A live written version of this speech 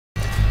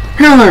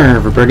Hello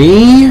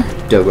everybody,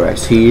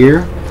 DillGrice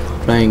here,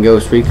 playing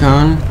Ghost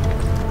Recon,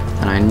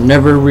 and I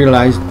never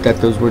realized that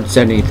those words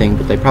said anything,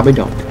 but they probably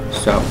don't,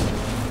 so.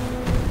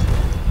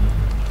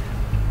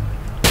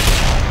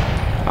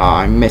 Oh,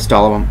 I missed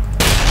all of them.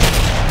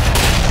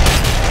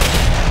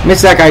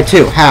 Missed that guy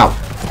too, how?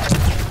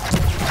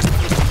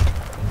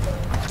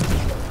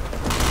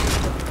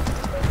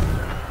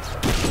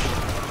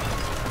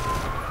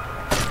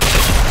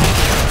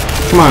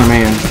 Come on,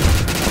 man.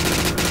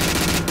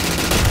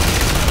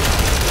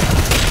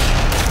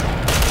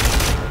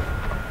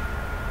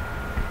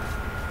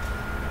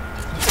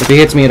 If he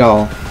hits me at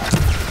all.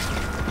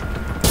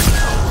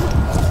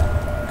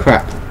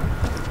 Crap.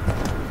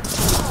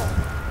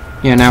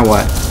 Yeah, now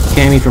what?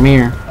 Can't hit me from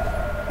here.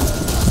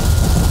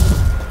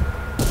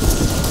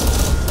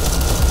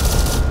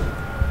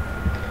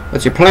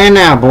 What's your plan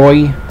now,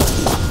 boy?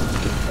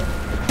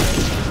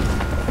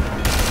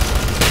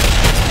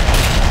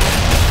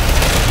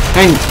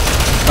 Hang.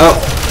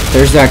 Oh,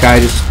 there's that guy.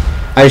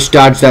 I just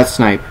dodged that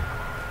snipe.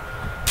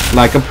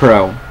 Like a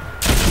pro.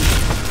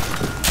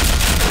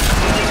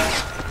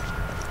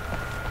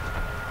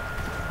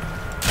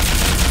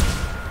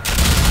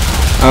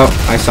 Oh,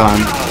 I saw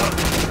him.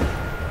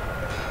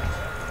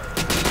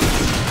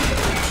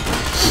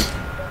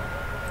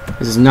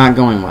 This is not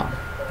going well.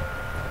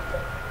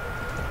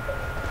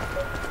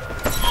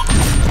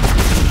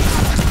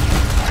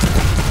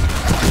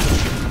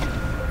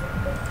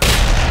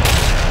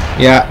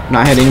 Yeah,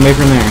 not hitting anybody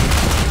from there.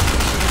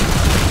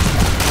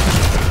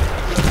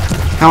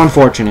 How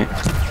unfortunate.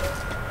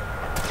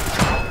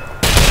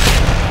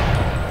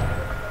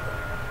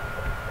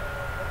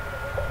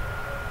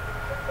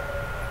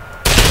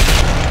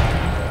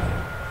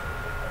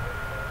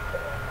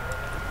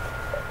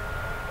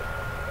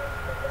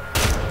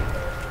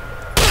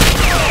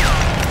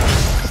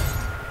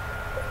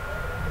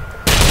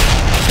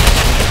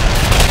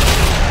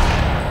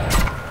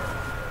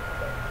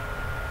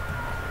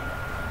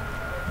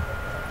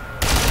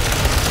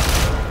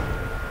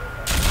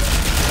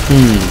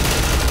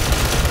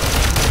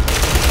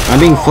 I'm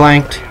being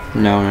flanked.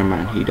 No, never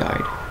mind. He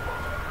died.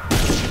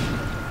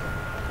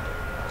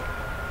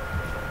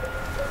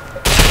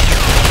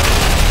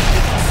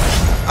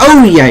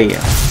 Oh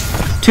yeah.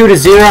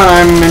 2-0 and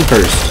I'm in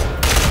first.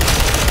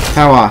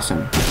 How awesome.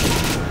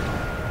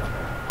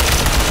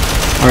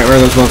 Alright, where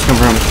do those bullets come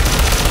from?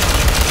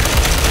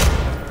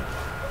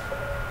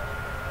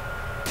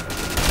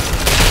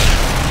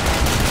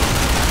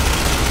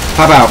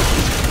 Pop out.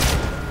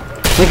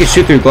 I think it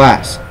shoot through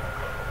glass.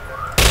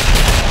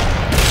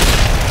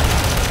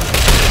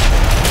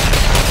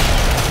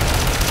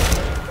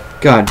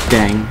 God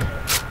dang.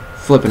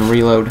 Flip and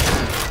reload.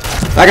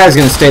 That guy's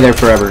gonna stay there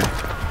forever.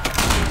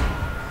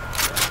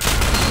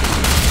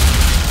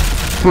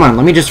 Come on,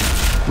 let me just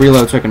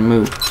reload so I can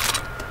move.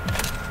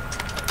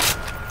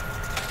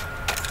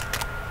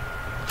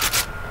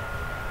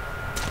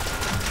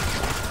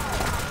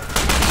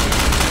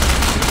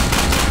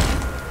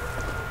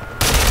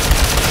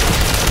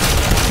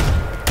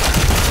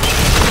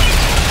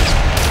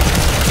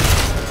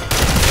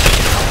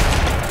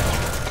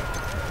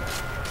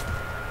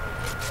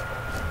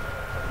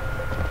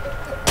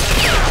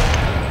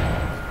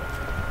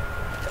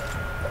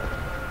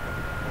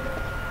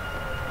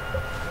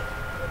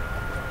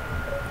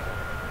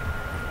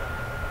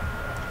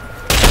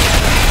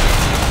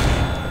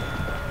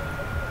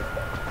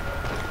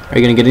 Are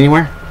you gonna get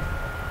anywhere?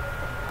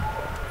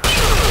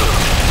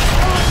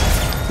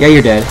 Yeah,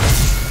 you're dead.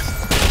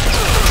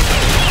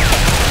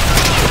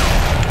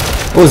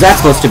 What was that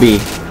supposed to be?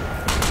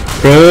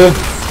 Bruh.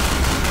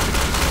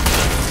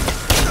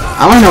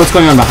 I wanna know what's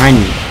going on behind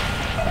me.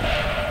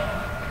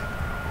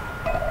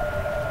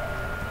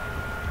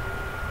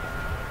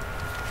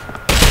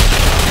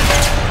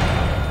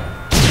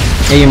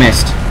 Yeah, you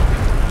missed.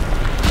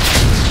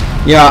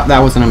 Yeah, that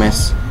wasn't a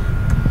miss.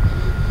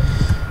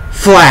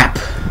 Flap!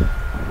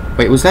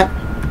 Wait, was that?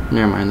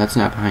 Never mind, that's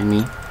not behind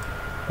me.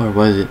 Or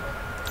was it?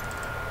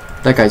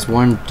 That guy's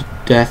one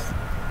death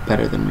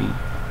better than me.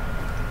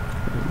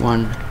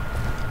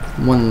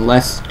 One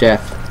less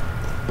death,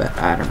 but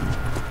I don't know.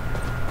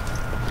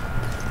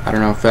 I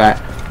don't know if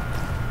that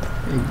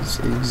is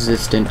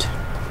existent.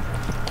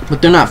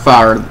 But they're not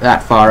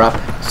that far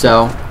up,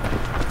 so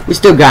we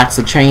still got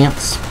some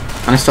chance.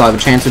 And I still have a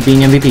chance of being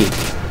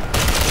MVP.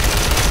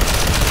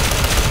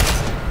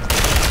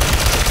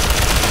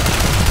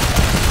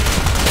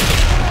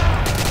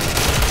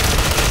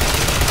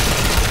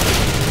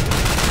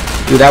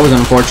 Dude, that was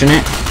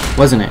unfortunate,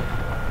 wasn't it?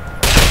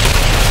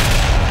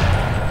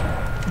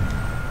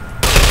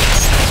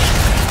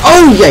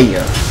 Oh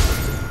yeah!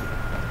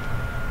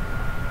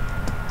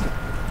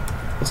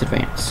 Let's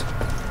advance.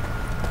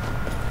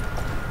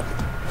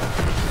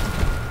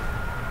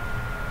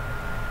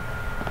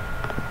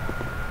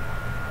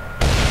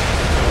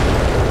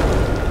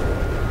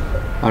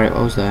 Alright,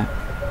 what was that?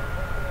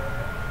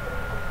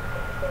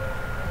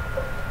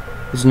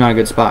 This is not a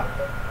good spot.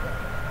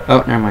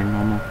 Oh, never mind,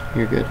 normal.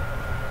 You're good.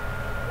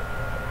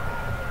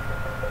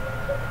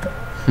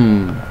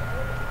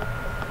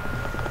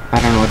 I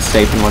don't know what's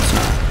safe and what's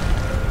not.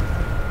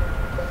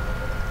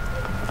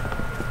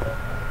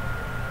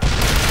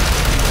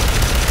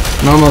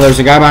 Normal, there's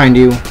a guy behind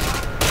you.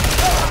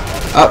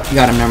 Oh, you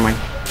got him, never mind.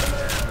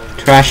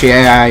 Trashy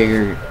AI,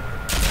 you're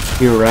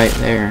right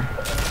there.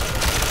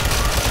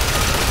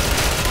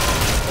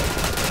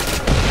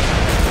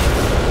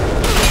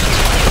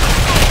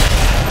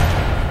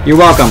 You're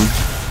welcome.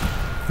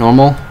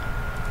 Normal.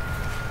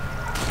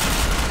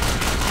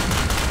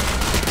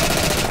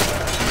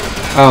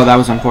 Oh, that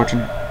was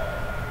unfortunate.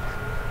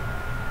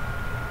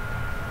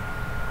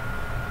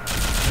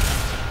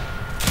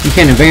 You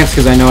can't advance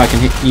because I know I can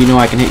hit. You know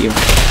I can hit you.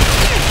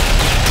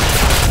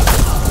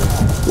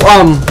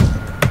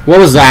 What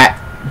was that?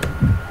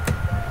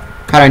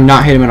 How did I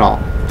not hit him at all?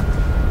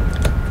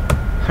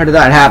 How did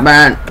that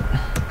happen?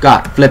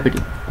 God, flippity.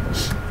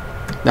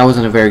 That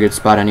wasn't a very good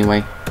spot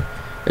anyway.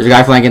 There's a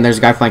guy flanking. There's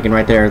a guy flanking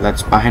right there.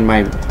 That's behind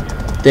my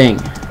thing.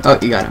 Oh,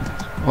 you got him.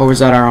 Or was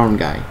that our own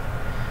guy?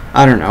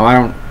 I don't know. I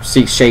don't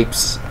see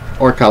shapes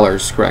or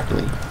colors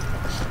correctly.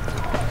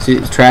 See,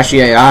 trashy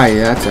AI.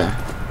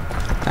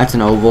 That's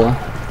an oval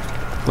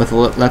with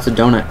that's a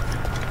donut.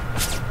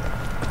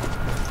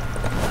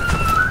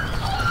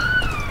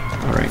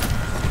 All right.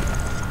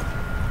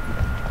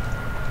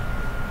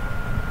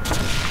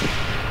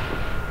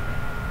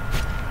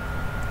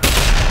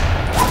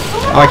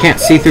 Oh, I can't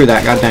see through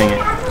that. God dang it.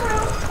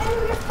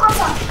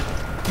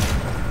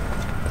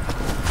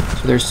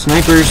 So there's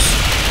snipers.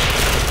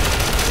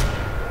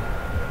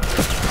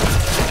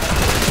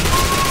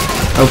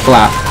 Oh,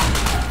 flap.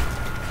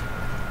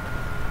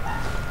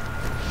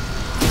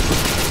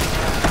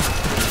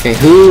 Okay,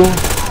 who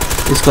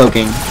is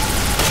cloaking?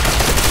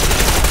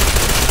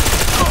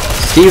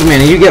 Steve, man,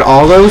 did you get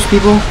all those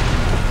people?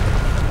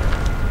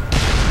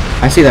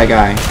 I see that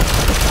guy.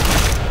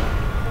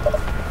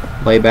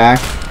 Lay back.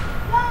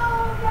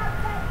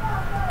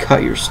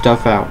 Cut your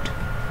stuff out.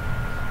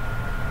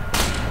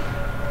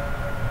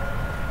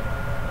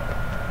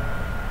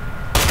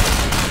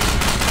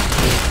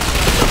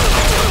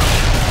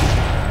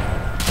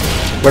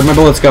 Where'd my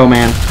bullets go,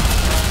 man?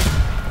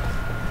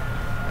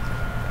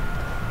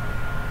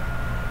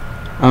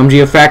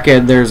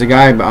 Geofacad, there's a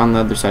guy on the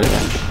other side of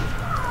that.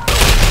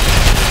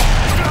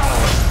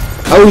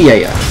 Oh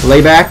yeah.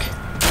 Lay back.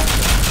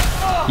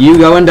 You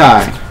go and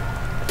die.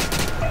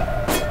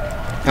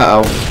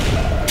 Uh-oh.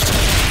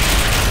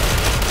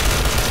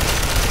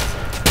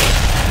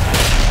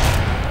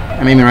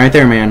 I'm aiming right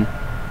there, man.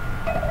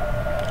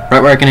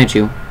 Right where I can hit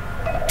you.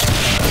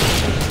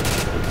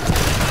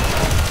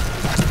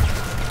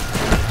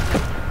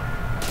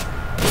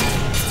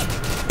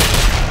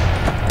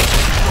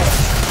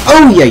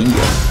 Oh yeah.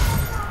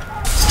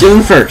 Still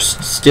in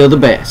first. Still the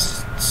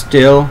best.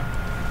 Still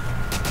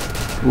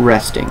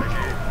resting.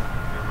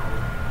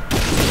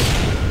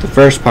 The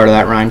first part of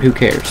that rhymed. Who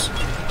cares?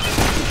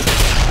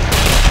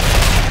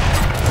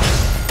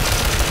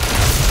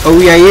 Oh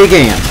yeah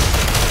again.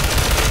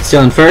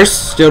 Still in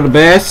first. Still the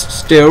best.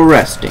 Still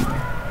resting.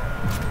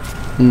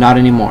 Not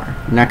anymore.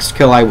 Next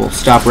kill I will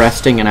stop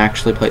resting and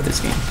actually play this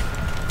game.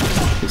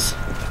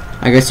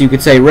 I guess you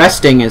could say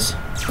resting is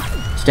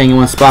staying in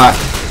one spot.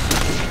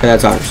 Okay,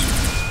 that's ours.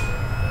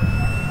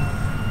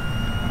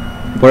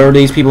 What are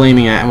these people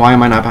aiming at, and why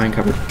am I not behind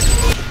cover?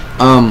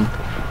 What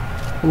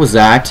was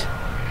that?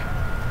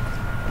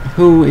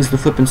 Who is the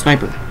flippin'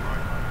 sniper?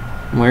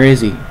 Where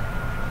is he?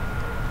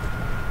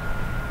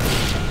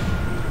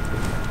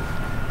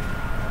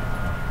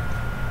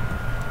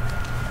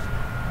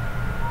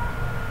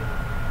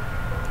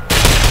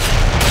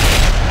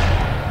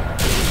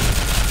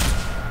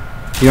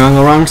 You're on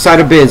the wrong side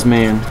of biz,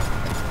 man.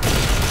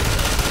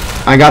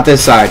 I got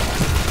this side.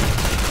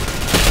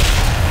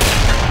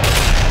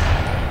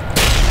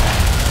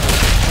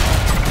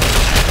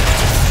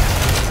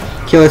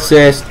 Kill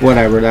assist,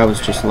 whatever, that was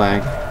just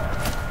lag.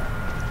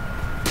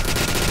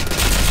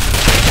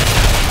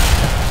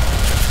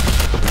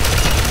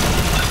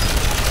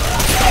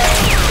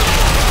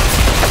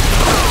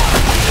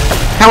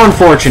 How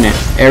unfortunate,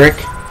 Eric,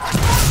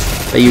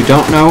 that you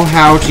don't know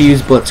how to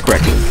use Blitz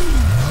correctly.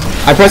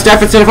 I pressed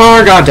F instead of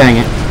R, god dang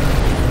it.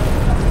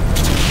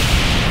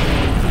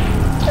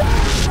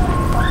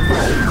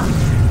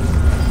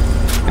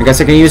 I guess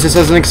I can use this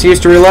as an excuse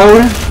to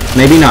reload.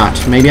 Maybe not.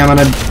 Maybe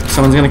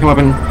someone's gonna come up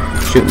and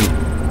shoot me.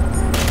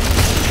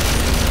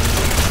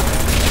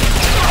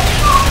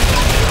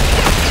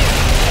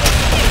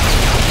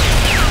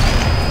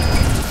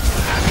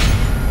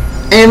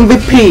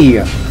 MVP.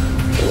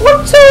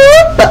 What's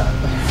up?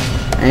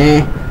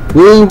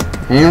 Woo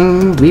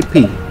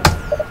MVP.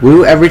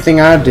 Woo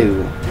everything I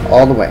do.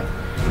 All the way.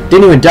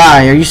 Didn't even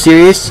die. Are you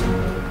serious?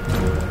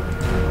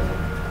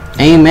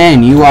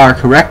 Amen. You are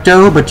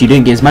correcto, but you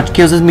didn't get as much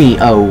kills as me.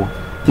 Oh.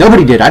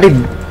 Nobody did. I did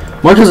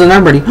more kills than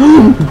everybody.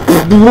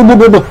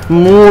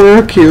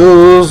 More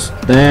kills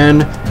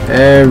than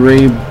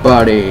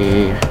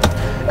everybody.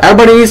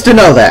 Everybody needs to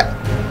know that.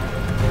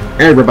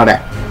 Everybody.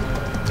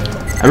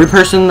 Every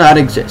person that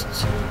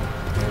exists.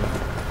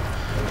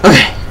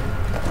 Okay.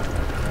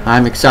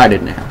 I'm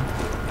excited now.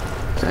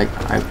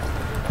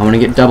 I want to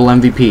get double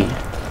MVP.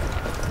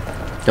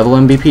 Double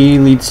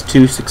MVP leads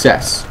to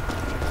success.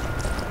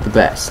 The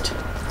best.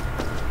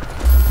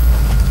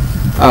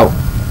 Oh.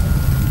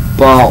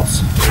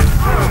 Balls.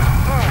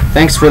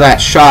 Thanks for that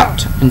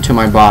shot into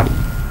my body.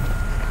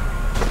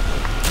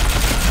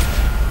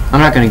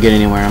 I'm not gonna get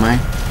anywhere, am I?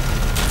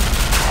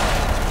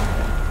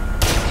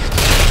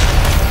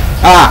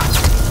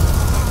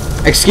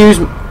 Ah! Excuse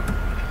me.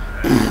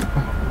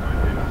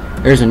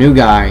 There's a new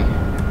guy.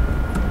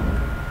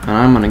 And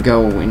I'm gonna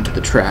go into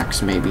the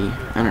tracks, maybe.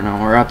 I don't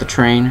know, or out the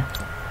train.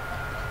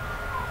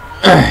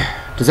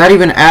 Does that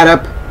even add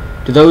up?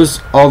 Do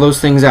all those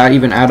things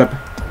even add up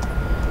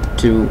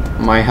to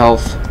my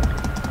health?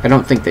 I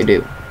don't think they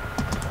do.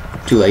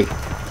 Too late.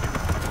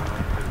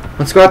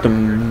 Let's go out the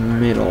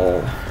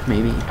middle,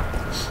 maybe.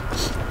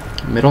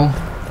 Middle?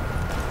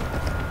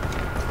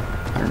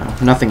 I don't know.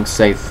 Nothing's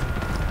safe.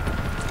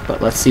 But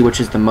let's see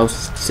which is the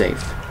most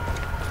safe.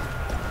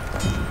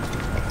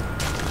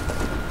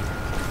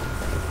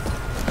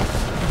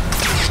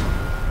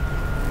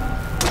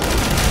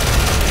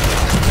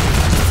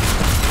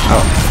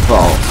 Oh,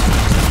 balls.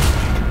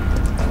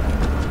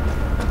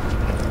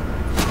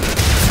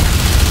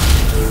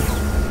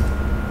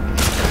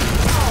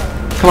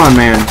 Come on,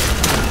 man.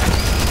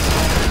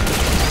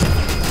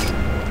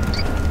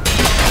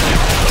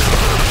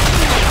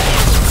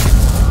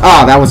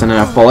 Ah, that wasn't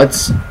enough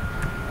bullets.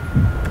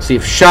 See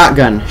if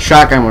shotgun would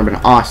have been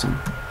awesome.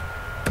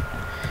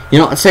 You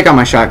know, let's take out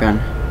my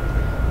shotgun.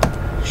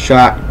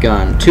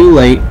 Shotgun. Too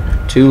late.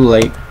 Too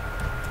late.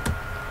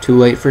 Too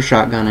late for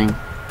shotgunning.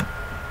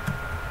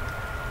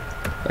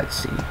 Let's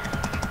see.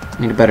 I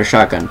need a better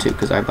shotgun too,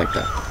 because I like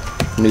the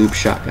noob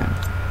shotgun.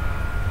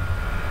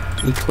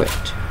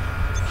 Equipped.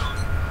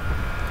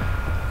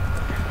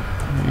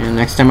 And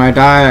next time I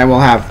die, I will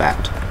have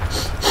that.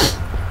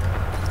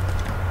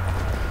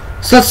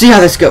 So let's see how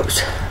this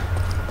goes.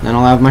 Then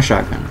I'll have my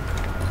shotgun.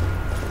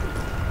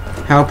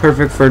 How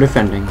perfect for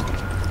defending.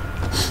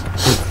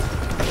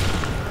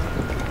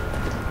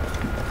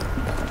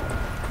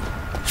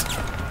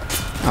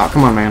 Oh,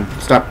 come on, man.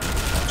 Stop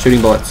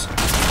shooting bullets.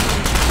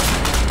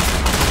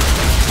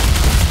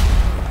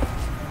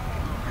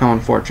 How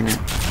unfortunate.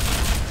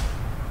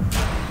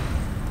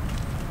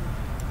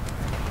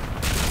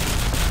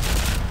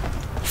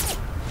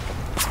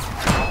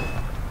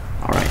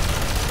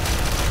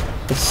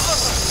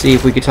 See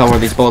if we can tell where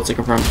these bullets are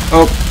coming from.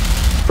 Oh,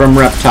 from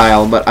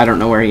Reptile, but I don't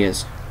know where he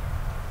is.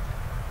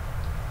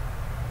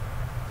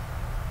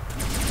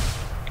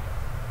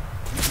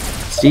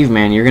 Steve,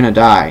 man, you're gonna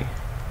die.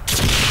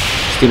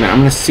 Steve, man, I'm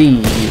gonna see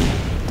you.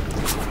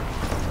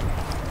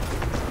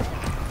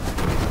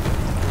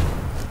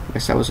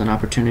 Guess that was an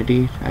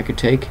opportunity I could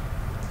take.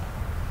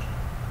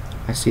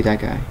 I see that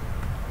guy.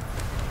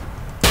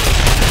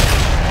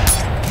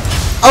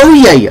 Oh,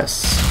 yeah,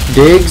 yes.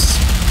 Diggs,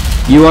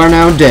 you are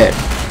now dead.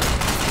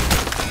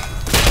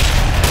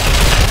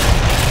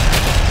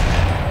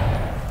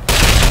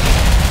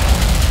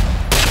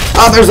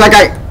 Oh, there's that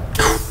guy.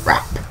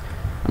 Crap.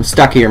 I'm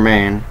stuck here,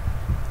 man.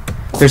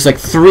 There's like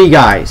 3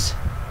 guys.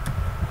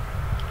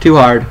 Too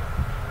hard.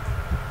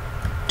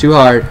 Too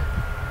hard.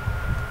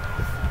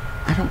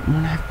 I don't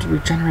want to have to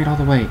regenerate all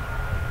the way.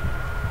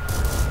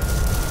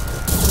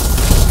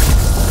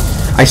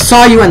 I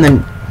saw you and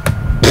then...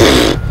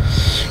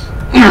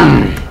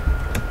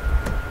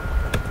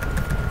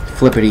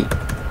 Flippity.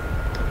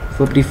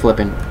 Flippity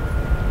flippin'.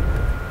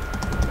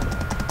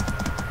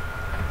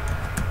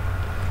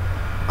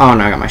 Oh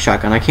no, I got my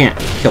shotgun. I can't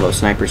kill those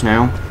snipers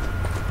now.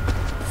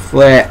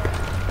 Flip.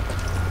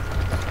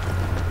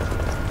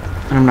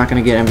 And I'm not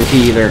gonna get MVP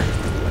either.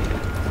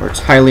 Or it's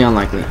highly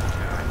unlikely.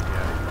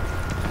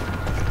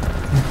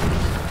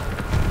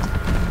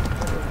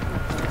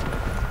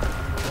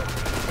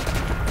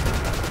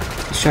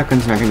 The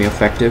shotgun's not gonna be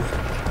effective.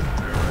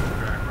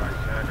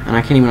 And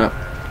I can't even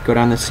go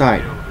down this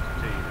side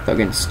without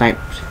getting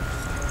sniped.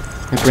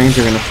 My brains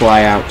are gonna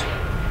fly out.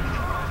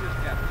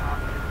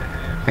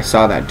 I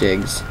saw that,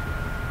 Diggs.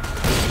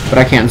 But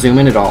I can't zoom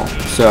in at all,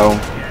 so...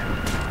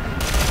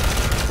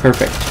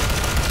 Perfect.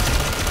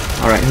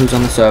 Alright, who's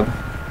on the sub?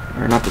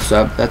 Or not the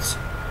sub, that's...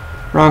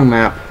 Wrong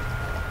map.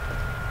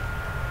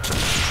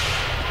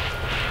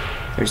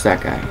 There's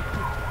that guy.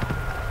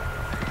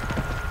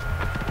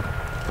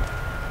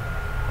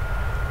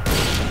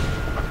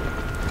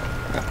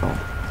 Uh-oh.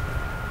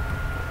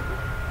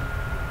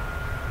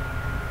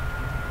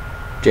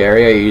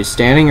 Jerry, are you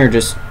standing or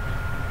just...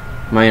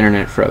 My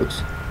internet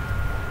froze?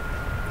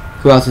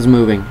 Who else is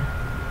moving?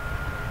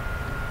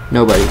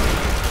 Nobody.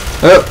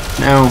 Oh,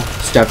 now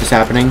stuff is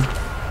happening.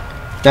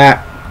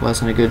 That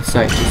wasn't a good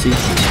sight to see.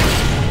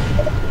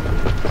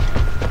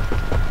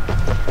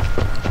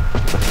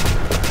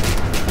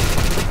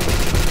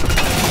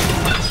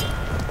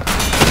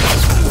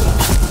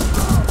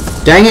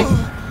 Dang it!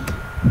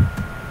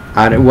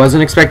 I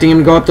wasn't expecting him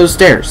to go up those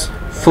stairs.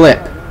 Flip.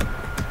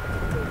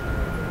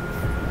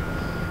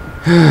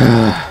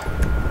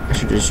 I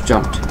should have just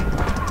jumped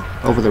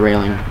over the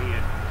railing.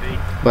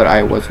 But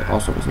I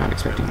also was not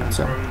expecting that,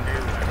 so.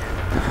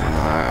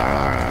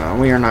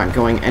 We are not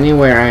going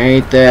anywhere. I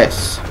hate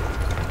this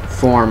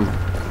form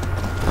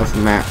of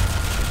map.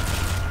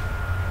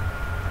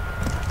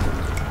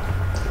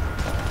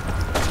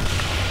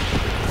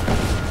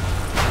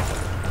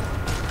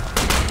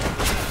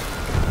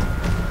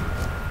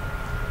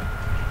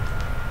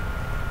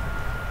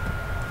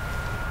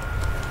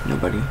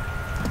 Nobody.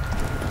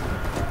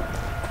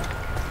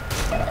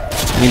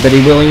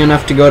 Anybody willing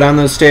enough to go down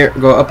those stairs?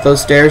 Go up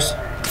those stairs?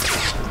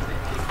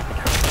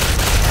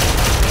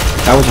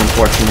 That was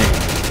unfortunate.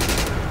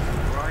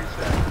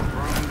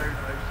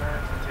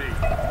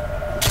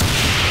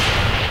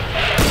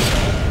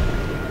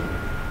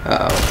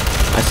 Uh-oh.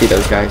 I see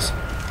those guys.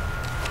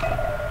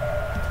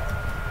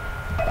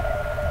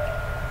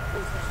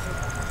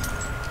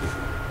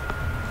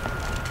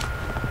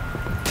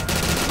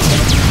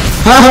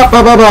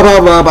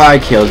 I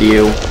killed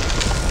you.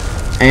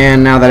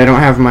 And now that I don't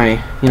have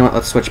my... You know what?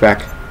 Let's switch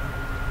back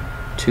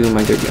to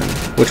my good gun.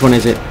 Which one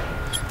is it?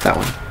 That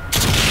one.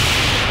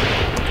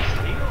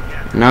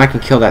 Now I can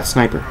kill that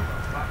sniper.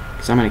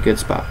 Because I'm in a good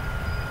spot.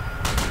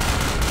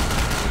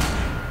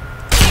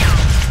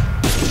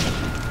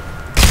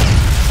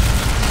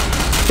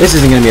 This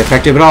isn't going to be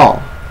effective at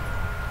all.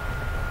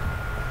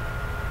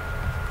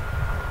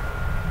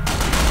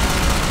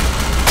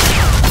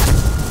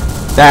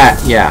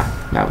 That, yeah.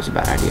 That was a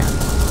bad idea.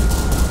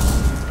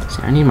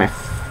 See, I need my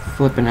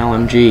flippin'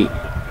 LMG.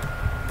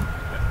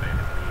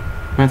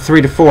 I'm at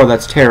 3 to 4.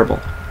 That's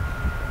terrible.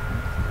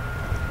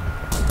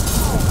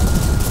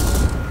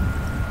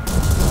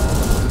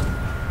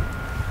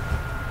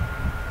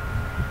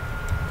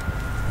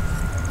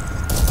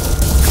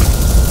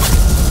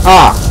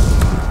 Ah!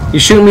 You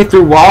shoot me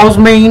through walls,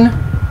 mean?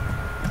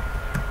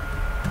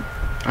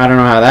 I don't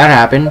know how that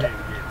happened.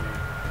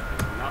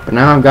 But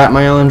now I've got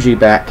my LMG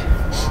back.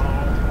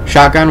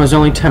 Shotgun was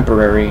only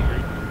temporary.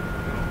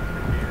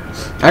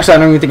 Actually, I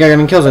don't even think I got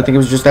any kills. I think it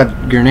was just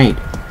that grenade.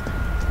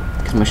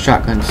 Because my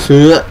shotgun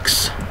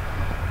sucks.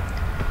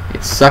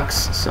 It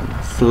sucks some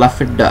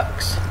fluffy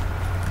ducks.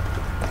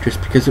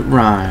 Just because it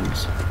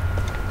rhymes.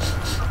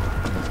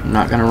 I'm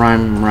not gonna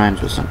rhyme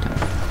rhymes with something.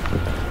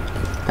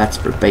 That's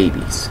for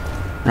babies.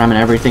 Rhyming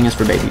everything is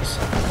for babies.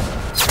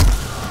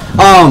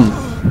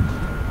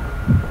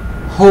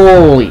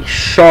 Holy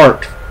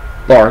shark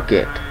bark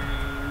it.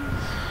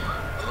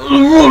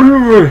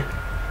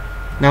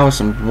 Now with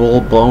some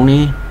bull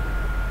boney.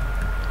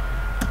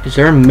 Is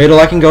there a middle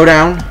I can go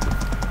down?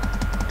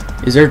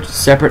 Is there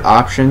separate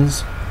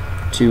options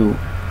to...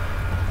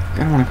 I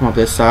don't want to come up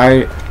this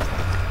side.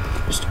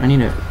 I need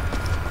to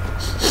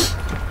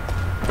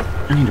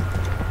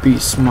be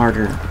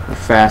smarter or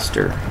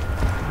faster,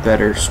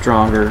 better,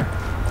 stronger.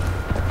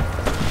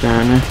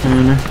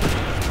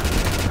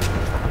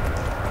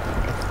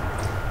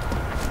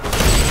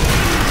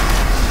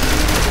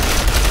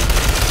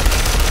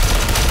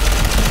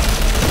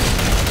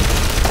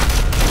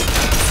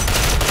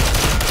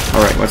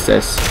 Alright, what's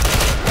this?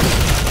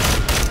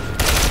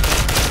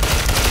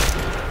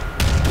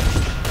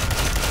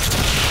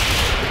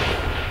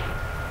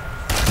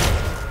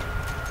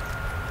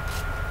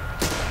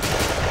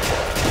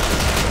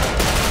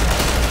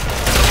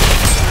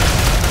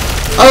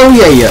 Oh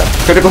yeah, yeah.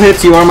 Critical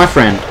hits, you are my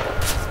friend.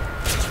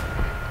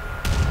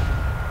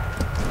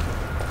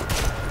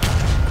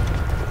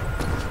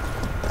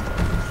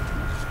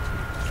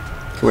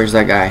 Okay, where's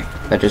that guy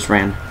that just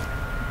ran?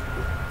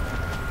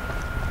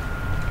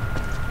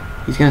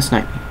 He's gonna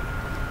snipe me.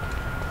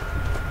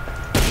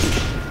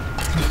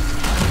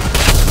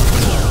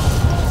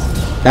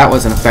 That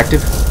wasn't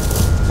effective.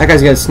 That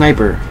guy's got a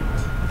sniper.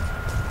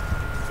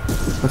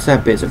 What's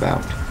that biz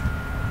about?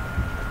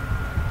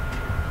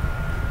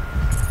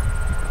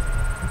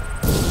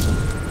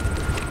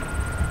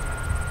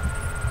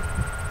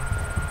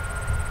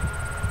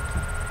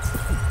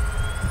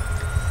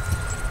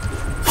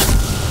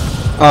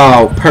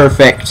 Oh,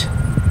 perfect.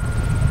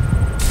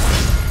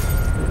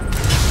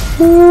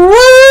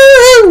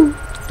 Woo!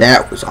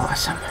 That was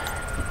awesome.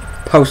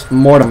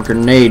 Post-mortem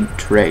grenade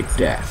tray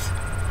death.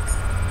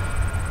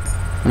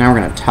 Now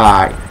we're gonna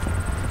tie.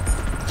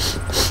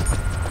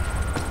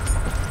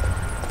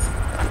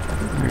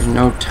 There's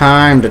no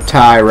time to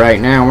tie right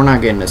now. We're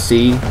not getting to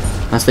C.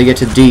 Unless they get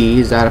to D.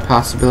 Is that a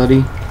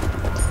possibility?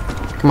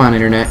 Come on,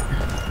 internet.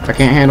 I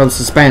can't handle the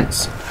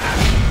suspense.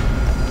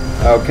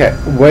 Okay.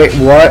 Wait,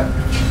 what?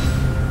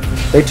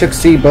 They took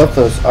C, both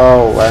those.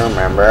 Oh, I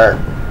remember.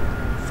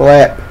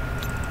 Flip.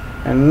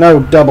 And no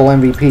double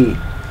MVP.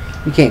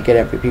 You can't get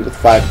MVP with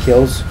 5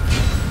 kills.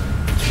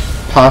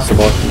 It's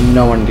possible if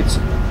no one gets...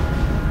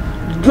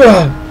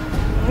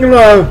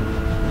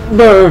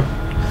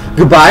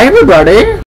 Goodbye, everybody.